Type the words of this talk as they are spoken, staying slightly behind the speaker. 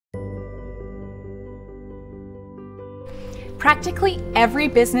Practically every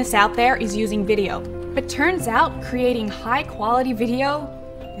business out there is using video, but turns out creating high-quality video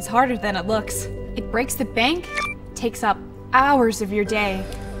is harder than it looks. It breaks the bank, takes up hours of your day,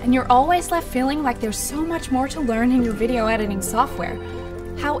 and you're always left feeling like there's so much more to learn in your video editing software.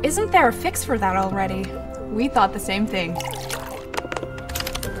 How isn't there a fix for that already? We thought the same thing.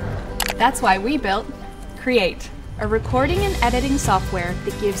 That's why we built Create, a recording and editing software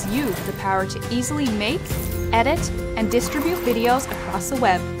that gives you the power to easily make, edit, and distribute videos across the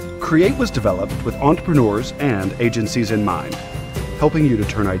web. Create was developed with entrepreneurs and agencies in mind, helping you to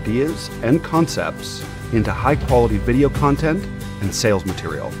turn ideas and concepts into high-quality video content and sales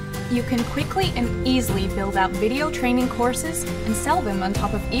material. You can quickly and easily build out video training courses and sell them on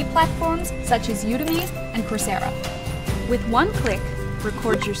top of e-platforms such as Udemy and Coursera. With one click,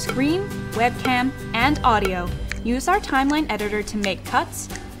 record your screen, webcam, and audio. Use our timeline editor to make cuts,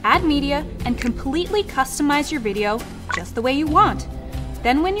 add media, and completely customize your video just the way you want.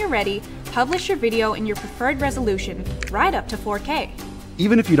 Then when you're ready, publish your video in your preferred resolution, right up to 4K.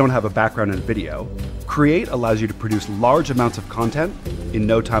 Even if you don't have a background in video, Create allows you to produce large amounts of content in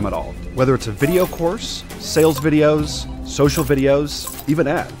no time at all. Whether it's a video course, sales videos, social videos, even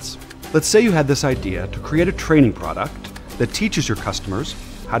ads. Let's say you had this idea to create a training product that teaches your customers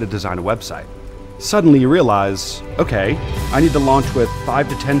how to design a website. Suddenly you realize, okay, I need to launch with 5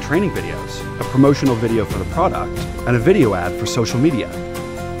 to 10 training videos, a promotional video for the product, and a video ad for social media.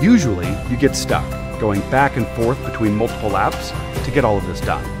 Usually, you get stuck going back and forth between multiple apps to get all of this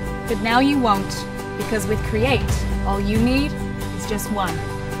done. But now you won't, because with Create, all you need is just one.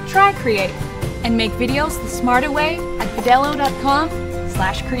 Try Create and make videos the smarter way at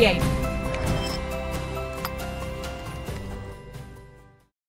fidello.com/create.